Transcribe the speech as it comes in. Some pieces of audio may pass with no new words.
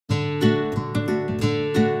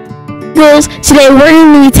Eagles. Today we're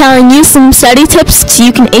going to be telling you some study tips so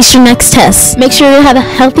you can ace your next test. Make sure you have a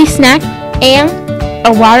healthy snack and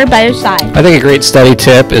a water by your side. I think a great study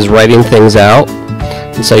tip is writing things out.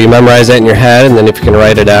 And so you memorize that in your head, and then if you can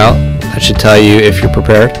write it out, that should tell you if you're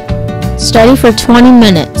prepared. Study for 20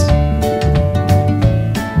 minutes.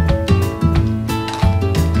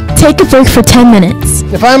 Take a break for 10 minutes.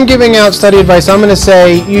 If I'm giving out study advice, I'm going to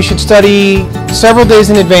say you should study several days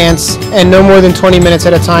in advance and no more than 20 minutes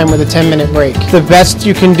at a time with a 10-minute break. The best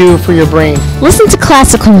you can do for your brain. Listen to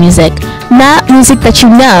classical music, not music that you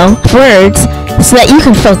know, words, so that you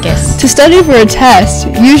can focus. To study for a test,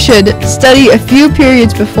 you should study a few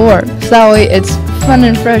periods before, so that way it's fun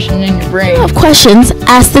and fresh and in your brain. If you have questions,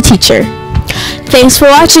 ask the teacher. Thanks for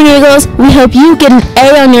watching, Eagles. We hope you get an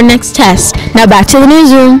A on your next test. Now back to the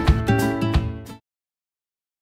newsroom.